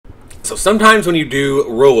So sometimes when you do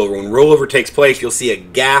rollover, when rollover takes place, you'll see a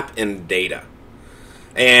gap in data.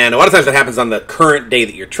 And a lot of times that happens on the current day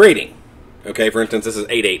that you're trading. Okay, for instance, this is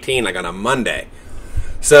 8/18, like on a Monday.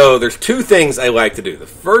 So there's two things I like to do. The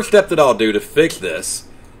first step that I'll do to fix this,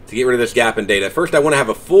 to get rid of this gap in data, first I want to have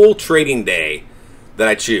a full trading day that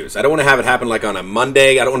I choose. I don't want to have it happen like on a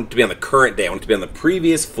Monday. I don't want it to be on the current day. I want it to be on the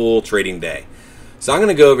previous full trading day. So I'm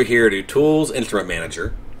going to go over here to Tools, Instrument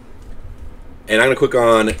Manager, and I'm going to click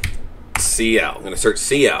on CL. I'm going to search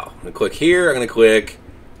CL. I'm going to click here. I'm going to click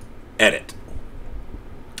Edit.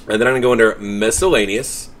 And then I'm going to go under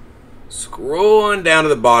Miscellaneous. Scroll on down to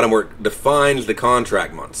the bottom where it defines the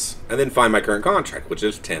contract months. And then find my current contract, which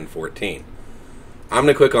is 10/14. I'm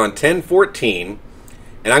going to click on 10/14.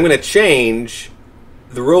 And I'm going to change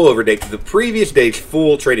the rollover date to the previous day's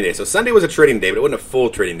full trading day. So Sunday was a trading day, but it wasn't a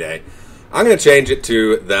full trading day. I'm going to change it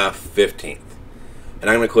to the 15th. And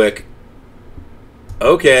I'm going to click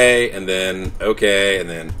OK, and then OK, and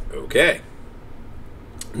then OK.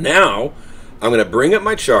 Now, I'm going to bring up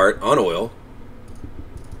my chart on oil,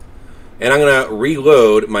 and I'm going to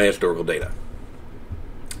reload my historical data.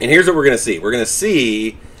 And here's what we're going to see. We're going to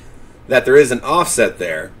see that there is an offset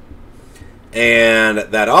there, and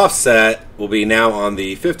that offset will be now on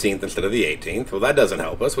the 15th instead of the 18th. Well, that doesn't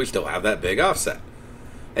help us. We still have that big offset.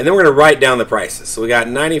 And then we're going to write down the prices. So we got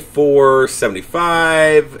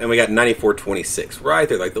 94.75 and we got 94.26 right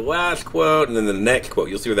there, like the last quote and then the next quote.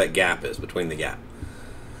 You'll see where that gap is between the gap.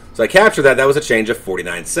 So I captured that. That was a change of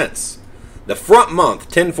 49 cents. The front month,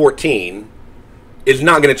 10/14, is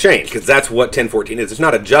not going to change because that's what 10/14 is. It's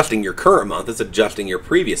not adjusting your current month. It's adjusting your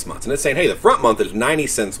previous months. And it's saying, hey, the front month is 90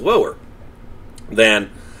 cents lower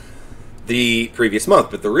than the previous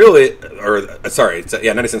month, but it's 90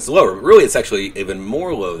 cents lower, but really it's actually even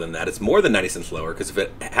more low than that. It's more than 90 cents lower because if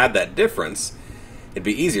it had that difference, it'd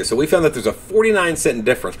be easier. So we found that there's a 49-cent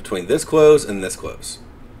difference between this close and this close.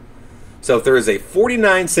 So if there is a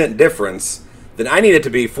 49-cent difference, then I need it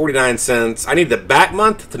to be 49 cents. I need the back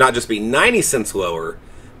month to not just be 90 cents lower.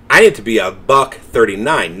 I need it to be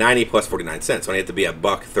 $1.39, 90 plus 49 cents. So I need it to be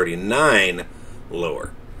 $1.39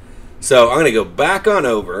 lower. So I'm going to go back on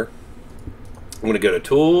over. I'm going to go to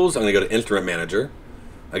Tools. I'm going to go to Instrument Manager.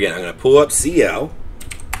 Again, I'm going to pull up CL.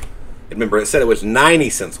 Remember, it said it was 90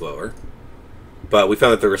 cents lower, but we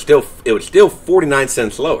found that it was still 49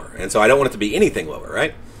 cents lower, and so I don't want it to be anything lower,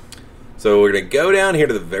 right? So we're going to go down here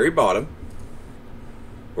to the very bottom.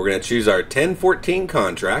 We're going to choose our 10/14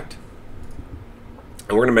 contract,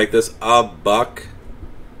 and we're going to make this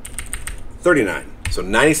 $1.39. So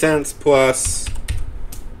 90 cents plus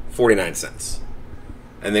 49 cents.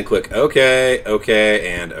 And then click OK, OK,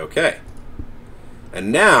 and OK.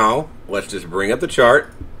 And now, let's just bring up the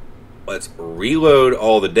chart. Let's reload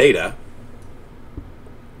all the data.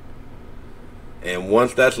 And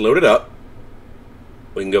once that's loaded up,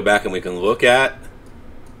 we can go back and we can look at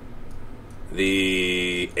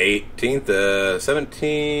the 18th,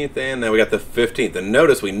 17th, and then we got the 15th. And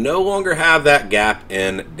notice we no longer have that gap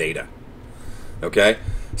in data. Okay?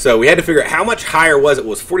 So we had to figure out how much higher was it. It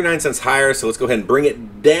was 49 cents higher, so let's go ahead and bring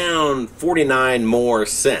it down 49 more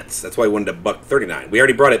cents. That's why we wanted $1.39. We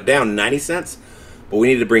already brought it down 90 cents, but we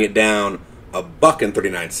needed to bring it down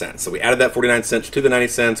 $1.39. So we added that 49 cents to the 90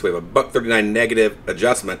 cents. We have a $1.39 negative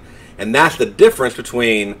adjustment, and that's the difference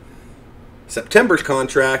between September's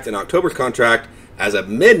contract and October's contract. As of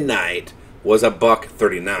midnight was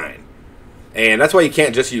 $1.39. And that's why you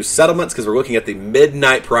can't just use settlements, because we're looking at the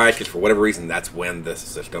midnight price, because for whatever reason, that's when the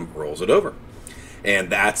system rolls it over. And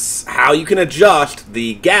that's how you can adjust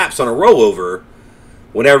the gaps on a rollover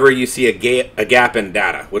whenever you see a gap in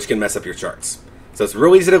data, which can mess up your charts. So it's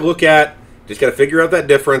real easy to look at. Just got to figure out that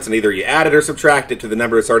difference, and either you add it or subtract it to the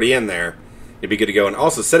number that's already in there. It'd be good to go. And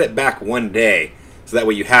also set it back one day, so that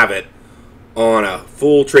way you have it on a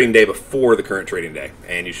full trading day before the current trading day.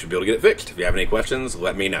 And you should be able to get it fixed. If you have any questions,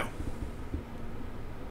 let me know.